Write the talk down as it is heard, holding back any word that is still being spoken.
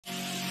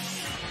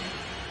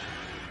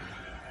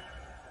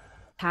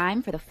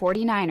Time for the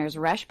 49ers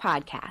Rush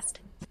Podcast.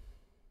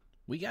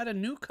 We got a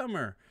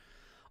newcomer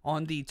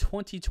on the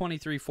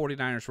 2023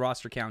 49ers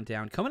roster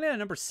countdown. Coming in at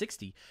number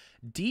 60,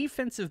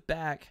 defensive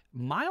back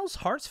Myles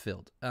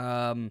Hartsfield.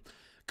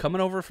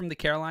 Coming over from the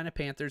Carolina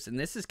Panthers, and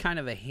this is kind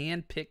of a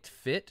hand-picked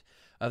fit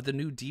of the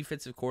new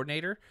defensive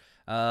coordinator.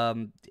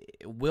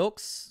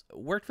 Wilks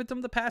worked with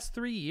them the past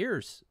 3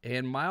 years,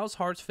 and Myles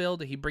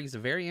Hartsfield, he brings a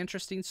very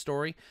interesting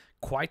story,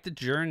 quite the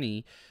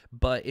journey,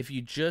 but if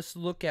you just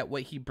look at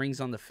what he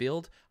brings on the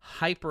field,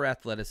 hyper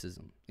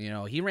athleticism. You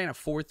know, he ran a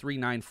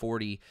 4.39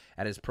 40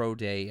 at his pro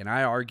day, and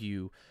I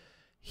argue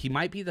he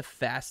might be the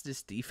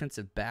fastest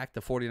defensive back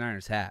the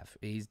 49ers have.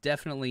 He's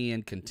definitely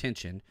in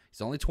contention.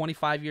 He's only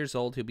 25 years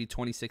old. He'll be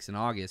 26 in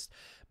August.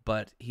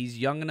 But he's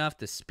young enough.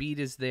 The speed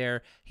is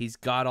there. He's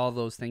got all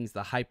those things,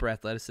 the hyper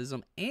athleticism,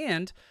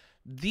 and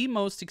the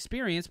most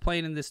experience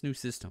playing in this new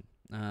system,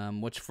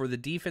 which for the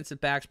defensive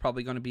backs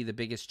probably going to be the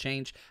biggest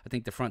change. I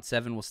think the front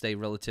seven will stay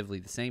relatively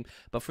the same.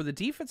 But for the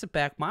defensive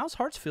back, Myles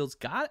Hartsfield's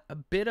got a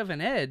bit of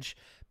an edge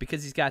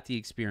because he's got the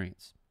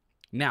experience.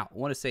 Now, I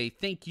want to say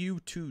thank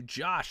you to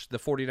Josh, the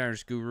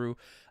 49ers guru,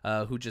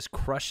 who just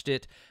crushed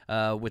it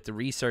with the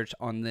research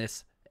on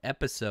this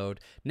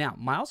episode. Now,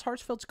 Myles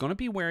Hartsfield's going to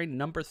be wearing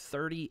number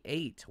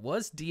 38.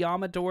 Was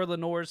Diamador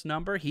Lenoir's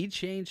number? He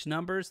changed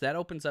numbers. That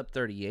opens up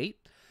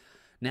 38.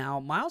 Now,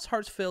 Myles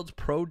Hartsfield's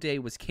pro day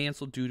was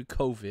canceled due to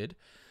COVID.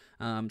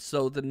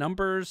 So the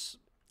numbers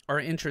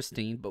are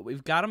interesting, but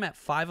we've got him at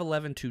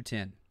 5'11",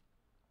 210.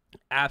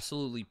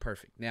 Absolutely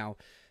perfect. Now,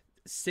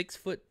 6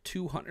 foot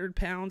 200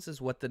 pounds is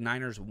what the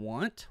Niners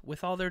want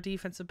with all their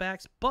defensive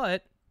backs,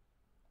 but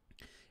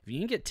if you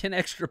can get 10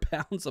 extra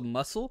pounds of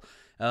muscle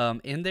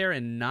in there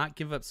and not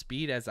give up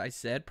speed, as I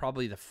said,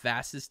 probably the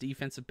fastest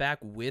defensive back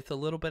with a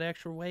little bit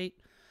extra weight,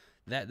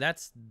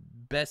 that's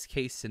best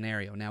case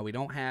scenario. Now, we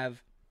don't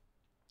have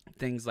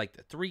things like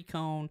the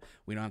 3-cone,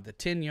 we don't have the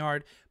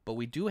 10-yard, but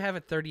we do have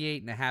a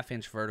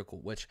 38.5-inch vertical,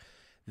 which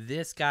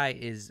this guy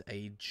is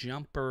a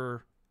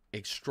jumper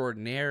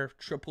extraordinaire,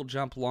 triple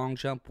jump, long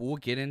jump. We'll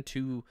get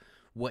into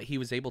what he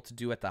was able to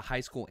do at the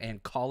high school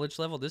and college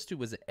level. This dude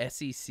was an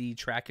SEC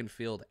track and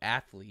field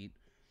athlete,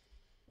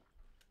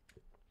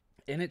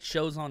 and it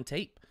shows on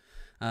tape.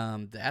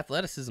 The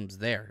athleticism's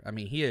there. I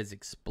mean, he has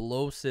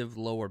explosive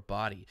lower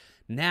body.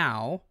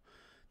 Now,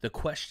 the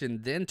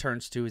question then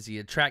turns to, is he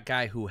a track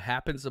guy who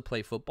happens to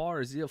play football,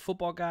 or is he a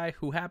football guy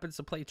who happens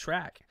to play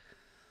track?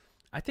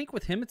 I think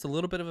with him, it's a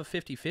little bit of a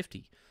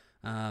 50-50.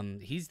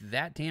 He's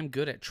that damn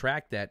good at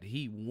track that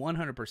he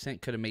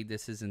 100% could have made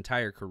this his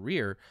entire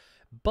career,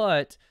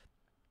 but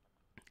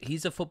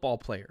he's a football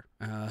player.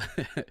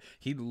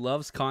 He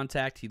loves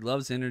contact, he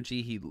loves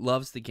energy, he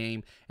loves the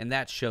game, and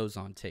that shows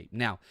on tape.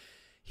 Now,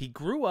 he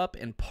grew up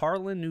in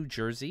Parlin, New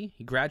Jersey.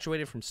 He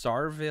graduated from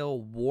Saarville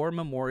War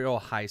Memorial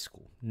High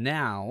School.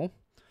 Now,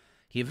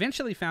 he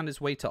eventually found his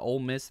way to Ole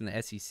Miss in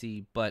the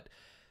SEC, but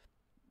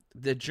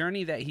the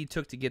journey that he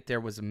took to get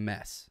there was a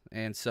mess.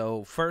 And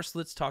so first,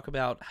 let's talk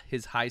about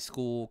his high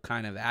school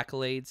kind of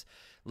accolades.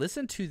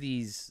 Listen to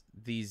these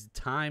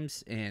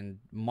times and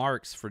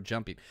marks for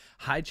jumping.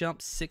 High jump,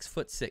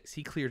 6'6".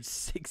 He cleared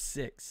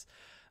 6'6".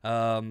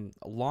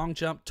 Long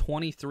jump,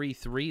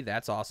 23.3.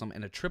 That's awesome.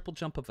 And a triple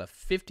jump of a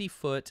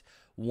 50-foot,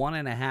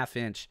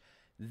 1.5-inch.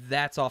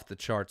 That's off the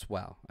charts.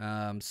 Wow.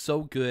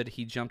 So good.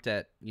 He jumped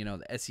at,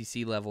 the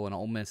SEC level and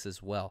Ole Miss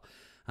as well.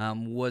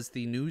 Was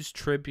the News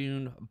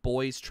Tribune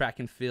Boys Track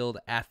and Field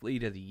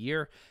Athlete of the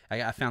Year.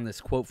 I found this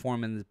quote for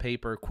him in the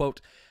paper.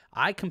 Quote,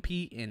 "I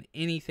compete in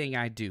anything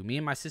I do. Me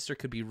and my sister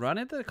could be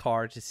running to the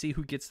car to see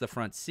who gets the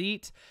front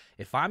seat.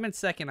 If I'm in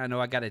second, I know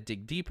I got to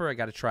dig deeper. I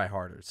got to try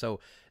harder." So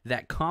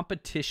that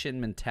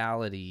competition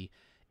mentality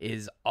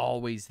is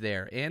always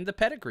there. And the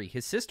pedigree.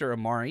 His sister,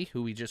 Amari,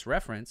 who we just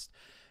referenced,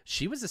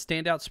 she was a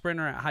standout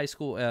sprinter at high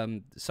school,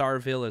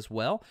 Saarville as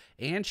well.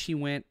 And she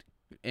went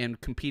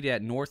and competed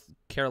at North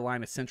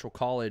Carolina Central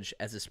College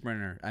as a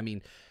sprinter. I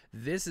mean,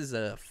 this is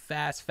a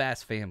fast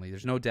family.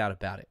 There's no doubt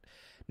about it.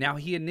 Now,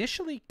 he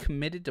initially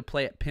committed to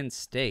play at Penn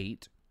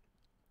State,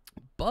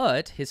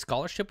 but his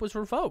scholarship was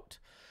revoked.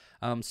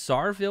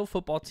 Saarville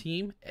football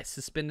team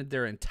suspended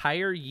their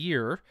entire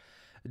year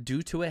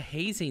due to a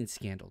hazing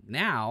scandal.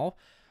 Now,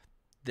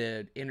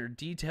 the inner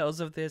details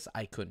of this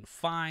I couldn't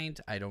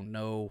find. I don't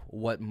know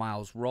what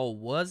Myles' role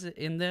was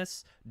in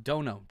this.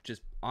 Don't know.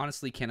 Just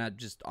honestly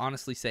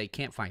say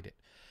can't find it.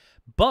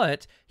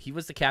 But he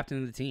was the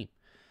captain of the team.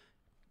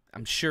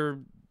 I'm sure,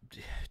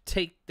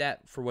 take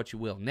that for what you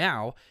will.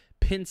 Now,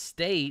 Penn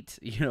State,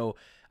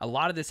 a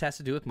lot of this has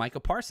to do with Micah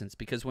Parsons,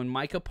 because when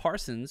Micah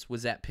Parsons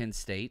was at Penn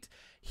State,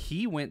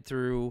 he went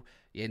through,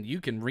 and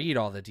you can read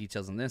all the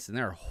details on this, and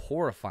they're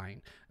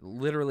horrifying,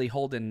 literally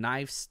holding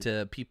knives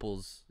to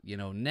people's,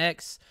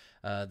 necks,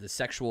 the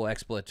sexual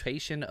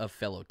exploitation of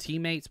fellow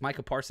teammates.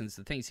 Micah Parsons,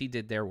 the things he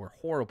did there were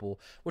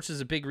horrible, which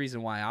is a big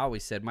reason why I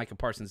always said Micah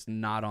Parsons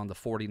not on the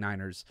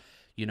 49ers,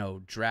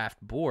 draft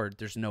board.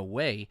 There's no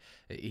way.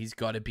 He's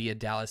got to be a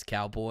Dallas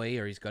Cowboy,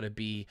 or he's got to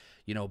be,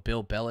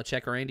 Bill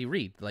Belichick or Andy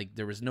Reid. Like,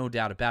 there was no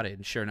doubt about it,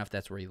 and sure enough,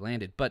 that's where he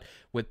landed. But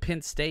with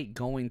Penn State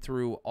going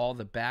through all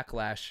the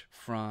backlash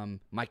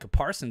from Micah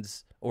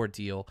Parsons'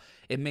 ordeal,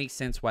 it makes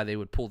sense why they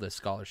would pull this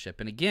scholarship.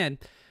 And again,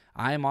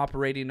 I am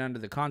operating under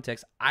the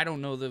context. I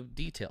don't know the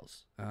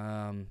details.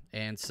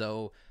 And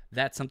so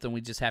that's something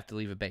we just have to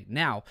leave at bay.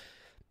 Now,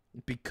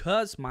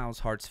 because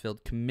Myles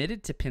Hartsfield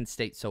committed to Penn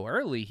State so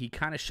early, he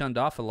kind of shunned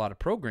off a lot of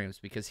programs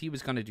because he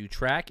was going to do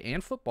track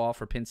and football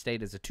for Penn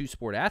State as a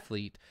two-sport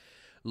athlete,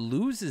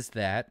 loses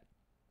that,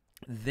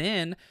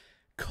 then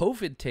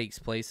COVID takes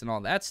place and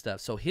all that stuff.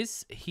 So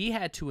he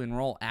had to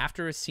enroll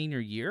after his senior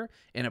year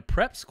in a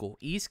prep school,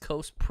 East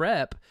Coast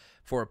Prep,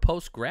 for a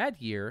post-grad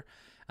year.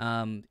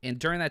 And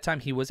during that time,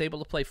 he was able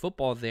to play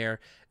football there.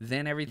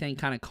 Then everything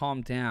kind of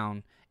calmed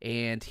down,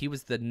 and he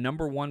was the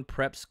 #1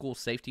 prep school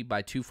safety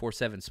by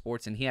 247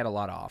 Sports, and he had a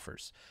lot of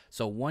offers.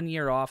 So 1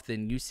 year off,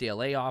 then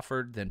UCLA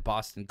offered, then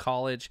Boston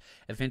College.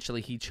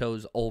 Eventually, he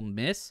chose Ole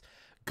Miss,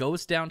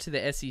 goes down to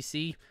the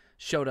SEC,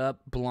 showed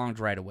up, belonged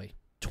right away.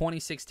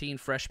 2016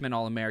 freshman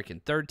All-American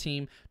third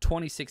team,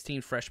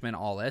 2016 freshman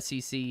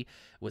All-SEC,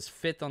 was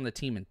fifth on the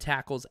team in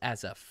tackles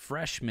as a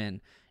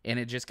freshman, and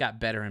it just got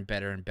better and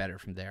better and better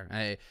from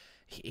there.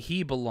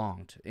 He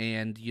belonged,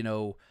 and,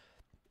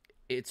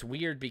 it's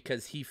weird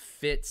because he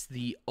fits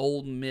the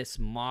Ole Miss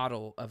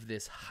model of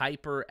this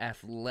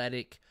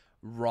hyper-athletic,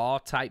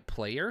 raw-type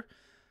player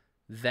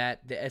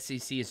that the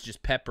SEC is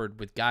just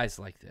peppered with guys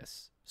like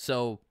this.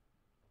 So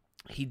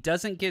he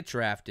doesn't get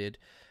drafted,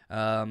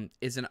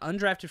 is an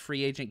undrafted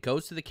free agent,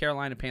 goes to the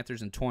Carolina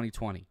Panthers in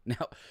 2020.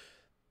 Now,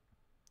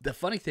 the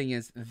funny thing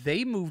is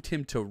they moved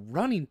him to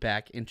running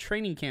back in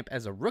training camp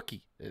as a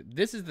rookie.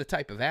 This is the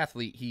type of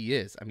athlete he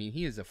is. I mean,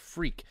 he is a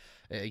freak.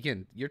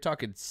 Again, you're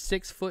talking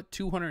 6 foot,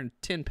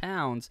 210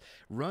 pounds,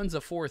 runs a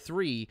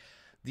 4.3.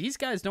 These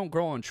guys don't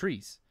grow on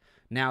trees.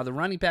 Now, the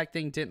running back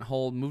thing didn't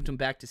hold, moved him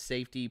back to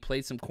safety,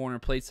 played some corner,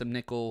 played some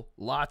nickel,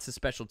 lots of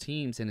special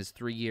teams in his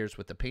 3 years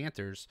with the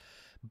Panthers.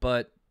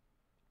 But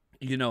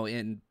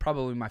and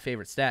probably my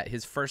favorite stat,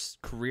 his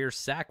first career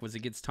sack was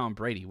against Tom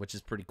Brady, which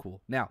is pretty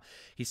cool. Now,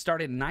 he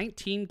started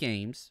 19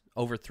 games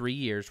over 3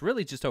 years,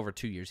 really just over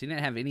 2 years. He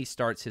didn't have any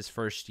starts his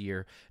first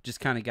year,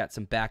 just kind of got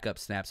some backup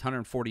snaps,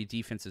 140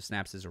 defensive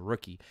snaps as a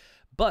rookie,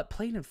 but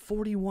played in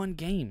 41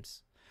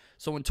 games.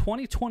 So in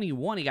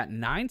 2021, he got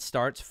 9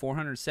 starts,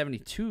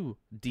 472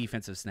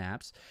 defensive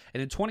snaps.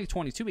 And in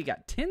 2022, he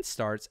got 10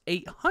 starts,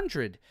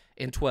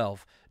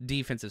 812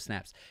 defensive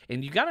snaps.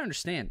 And you got to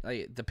understand,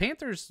 the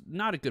Panthers,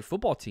 not a good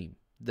football team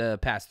the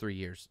past 3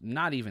 years.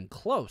 Not even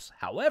close.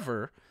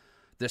 However,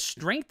 the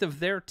strength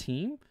of their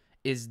team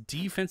is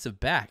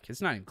defensive back.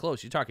 It's not even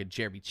close. You're talking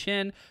Jeremy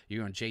Chin.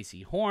 You're going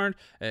J.C. Horn.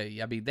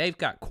 They've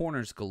got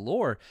corners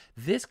galore.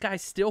 This guy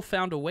still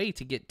found a way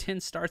to get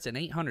 10 starts and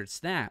 800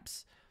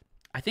 snaps.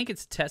 I think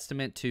it's a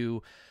testament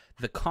to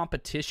the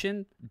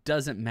competition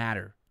doesn't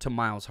matter to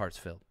Myles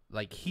Hartsfield.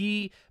 Like,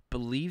 he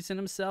believes in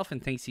himself and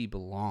thinks he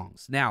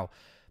belongs. Now,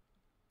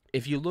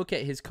 if you look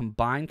at his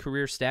combined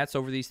career stats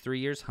over these 3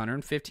 years,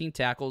 115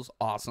 tackles,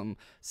 awesome.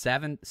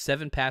 Seven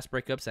pass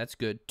breakups, that's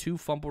good. 2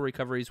 fumble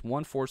recoveries,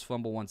 1 forced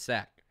fumble, 1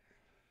 sack.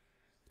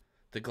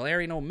 The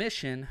glaring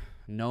omission,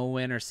 no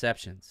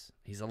interceptions.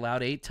 He's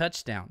allowed 8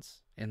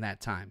 touchdowns in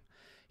that time.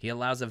 He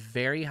allows a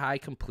very high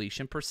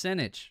completion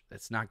percentage.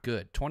 That's not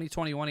good.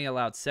 2021, he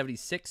allowed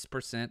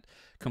 76%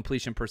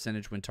 completion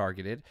percentage when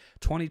targeted.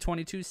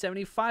 2022,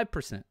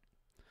 75%.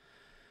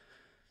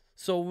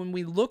 So when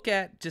we look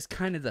at just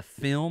kind of the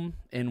film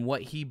and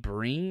what he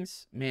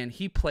brings, man,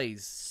 he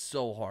plays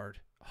so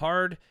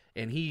hard,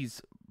 and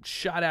he's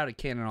shot out of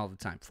cannon all the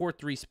time.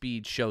 4.3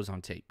 speed shows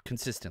on tape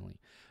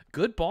consistently.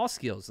 Good ball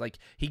skills. Like,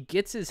 he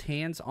gets his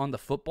hands on the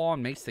football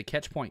and makes the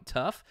catch point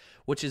tough,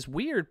 which is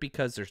weird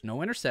because there's no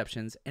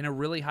interceptions and a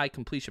really high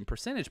completion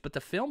percentage. But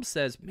the film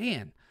says,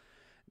 man,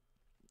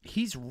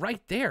 he's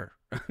right there.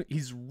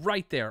 He's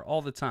right there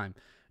all the time.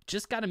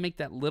 Just got to make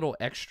that little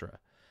extra.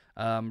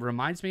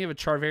 Reminds me of a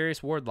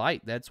Charvarius Ward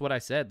light. That's what I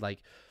said.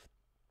 Like,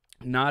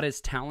 not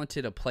as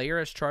talented a player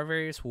as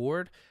Charvarius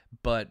Ward,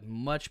 but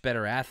much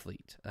better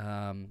athlete.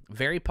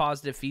 Very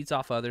positive, feeds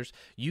off others.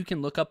 You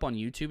can look up on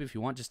YouTube if you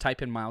want. Just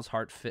type in Myles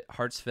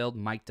Hartsfield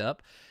mic'd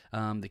up.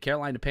 The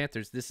Carolina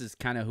Panthers, this is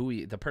kind of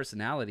the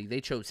personality. They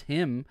chose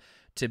him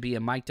to be a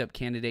mic'd up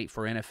candidate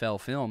for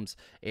NFL films,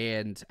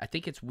 and I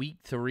think it's week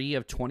 3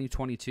 of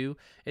 2022.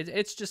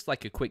 It's just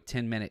like a quick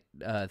 10-minute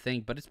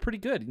thing, but it's pretty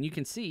good. And you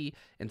can see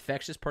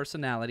infectious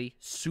personality,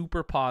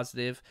 super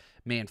positive,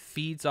 man,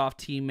 feeds off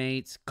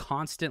teammates,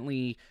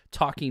 constantly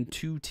talking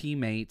to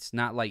teammates,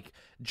 not like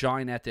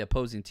jawing at the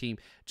opposing team.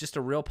 Just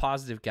a real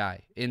positive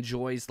guy.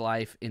 Enjoys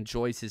life,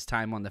 enjoys his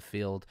time on the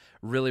field.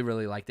 Really,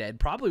 really like that. And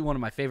probably one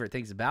of my favorite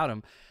things about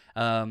him,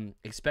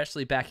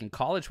 especially back in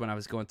college when I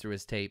was going through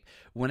his tape,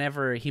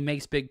 whenever he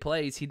makes big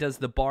plays, he does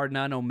the bar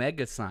none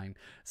omega sign.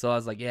 So I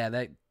was like,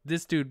 yeah,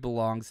 this dude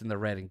belongs in the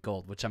red and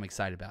gold, which I'm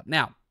excited about.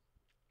 Now,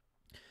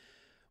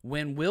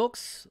 when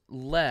Wilkes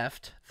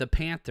left the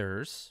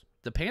Panthers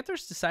the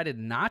Panthers decided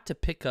not to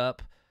pick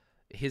up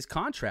his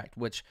contract,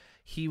 which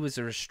he was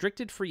a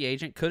restricted free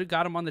agent, could have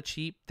got him on the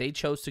cheap. They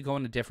chose to go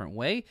in a different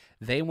way.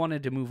 They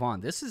wanted to move on.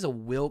 This is a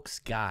Wilkes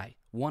guy,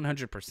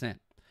 100%.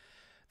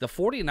 The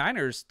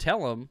 49ers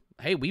tell him,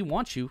 hey, we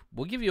want you.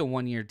 We'll give you a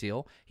 1-year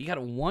deal. He got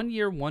a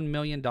 1-year, $1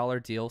 million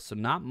deal, so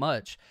not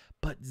much,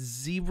 but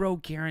zero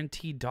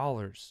guaranteed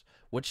dollars,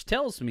 which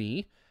tells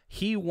me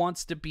he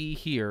wants to be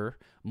here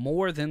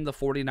more than the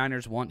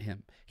 49ers want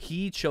him.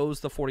 He chose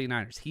the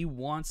 49ers. He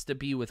wants to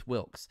be with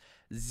Wilkes.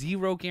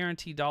 Zero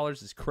guaranteed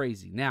dollars is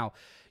crazy. Now,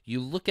 you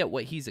look at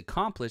what he's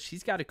accomplished.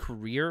 He's got a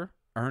career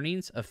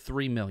earnings of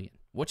 $3 million,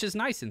 which is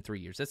nice in 3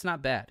 years. That's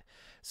not bad.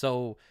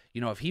 So,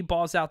 if he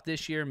balls out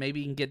this year,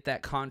 maybe he can get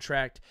that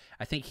contract.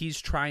 I think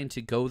he's trying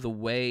to go the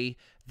way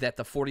that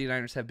the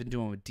 49ers have been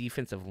doing with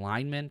defensive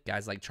linemen,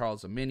 guys like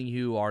Charles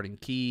Omenihu, Arden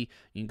Key,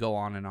 you can go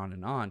on and on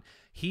and on.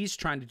 He's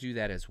trying to do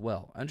that as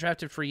well.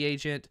 Undrafted free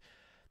agent,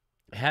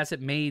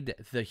 hasn't made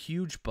the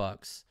huge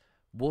bucks.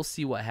 We'll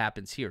see what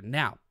happens here.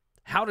 Now,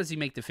 how does he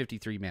make the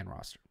 53-man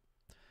roster?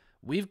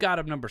 We've got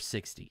him number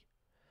 60.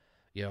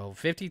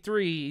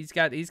 53, he's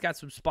got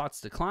some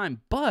spots to climb,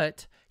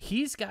 but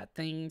he's got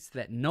things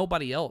that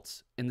nobody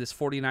else in this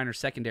 49ers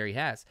secondary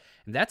has,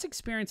 and that's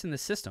experience in the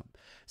system.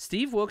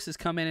 Steve Wilkes has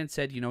come in and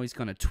said, he's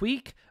going to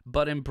tweak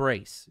but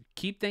embrace.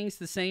 Keep things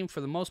the same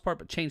for the most part,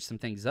 but change some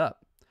things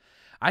up.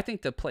 I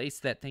think the place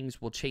that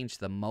things will change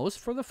the most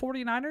for the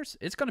 49ers,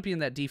 it's going to be in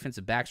that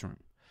defensive backs room.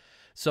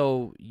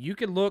 So you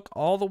can look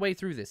all the way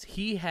through this.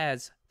 He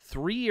has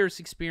 3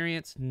 years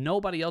experience.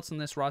 Nobody else in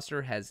this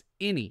roster has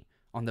any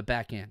on the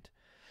back end.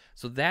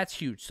 So that's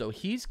huge. So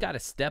he's got to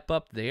step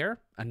up there.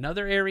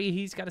 Another area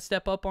he's got to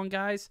step up on,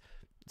 guys,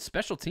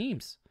 special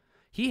teams.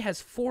 He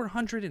has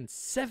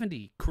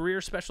 470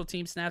 career special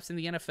team snaps in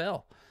the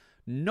NFL.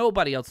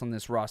 Nobody else on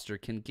this roster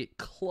can get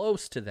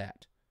close to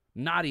that.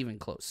 Not even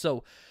close.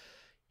 So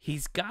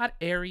he's got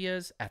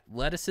areas,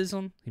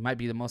 athleticism. He might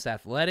be the most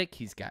athletic.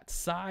 He's got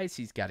size.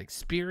 He's got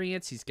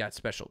experience. He's got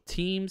special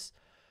teams.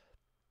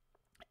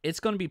 It's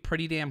going to be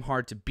pretty damn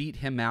hard to beat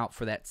him out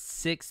for that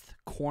 6th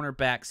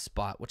cornerback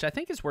spot, which I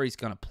think is where he's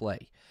going to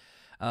play.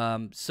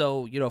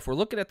 So, if we're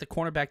looking at the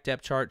cornerback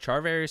depth chart,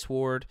 Charvarius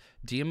Ward,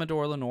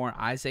 Diamador Lenore,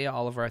 Isaiah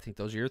Oliver, I think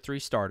those are your 3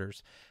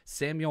 starters.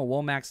 Samuel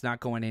Womack's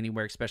not going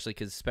anywhere, especially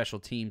because special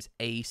teams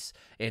ace,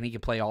 and he can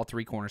play all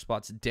 3 corner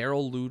spots.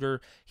 Darrell Luter,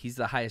 he's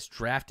the highest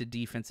drafted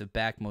defensive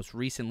back, most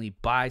recently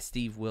by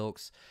Steve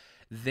Wilkes.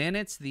 Then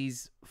it's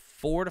these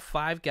 4 to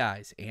 5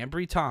 guys,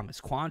 Ambry Thomas,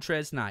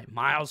 Quantrez Knight,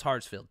 Myles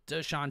Hartsfield,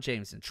 Deshaun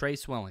Jameson, Trey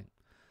Swelling.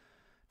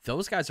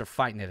 Those guys are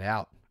fighting it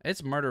out.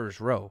 It's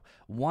murderer's row.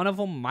 One of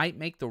them might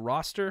make the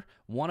roster.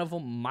 One of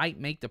them might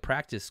make the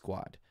practice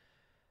squad.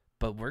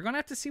 But we're going to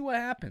have to see what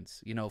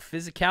happens.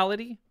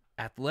 Physicality,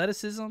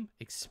 athleticism,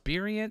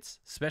 experience,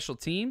 special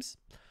teams,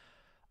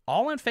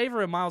 all in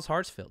favor of Myles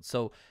Hartsfield.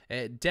 So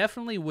it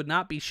definitely would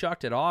not be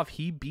shocked at all if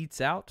he beats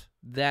out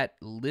that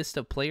list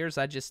of players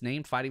I just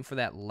named fighting for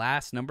that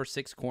last number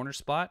 6 corner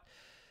spot.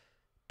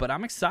 But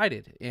I'm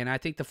excited, and I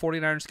think the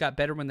 49ers got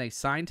better when they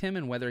signed him,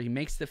 and whether he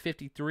makes the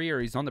 53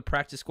 or he's on the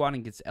practice squad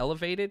and gets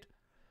elevated,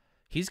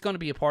 he's going to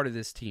be a part of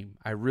this team.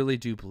 I really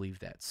do believe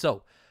that.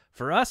 So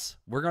for us,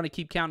 we're going to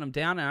keep counting him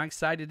down, and I'm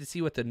excited to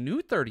see what the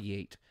new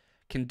 38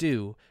 can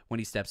do when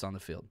he steps on the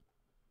field.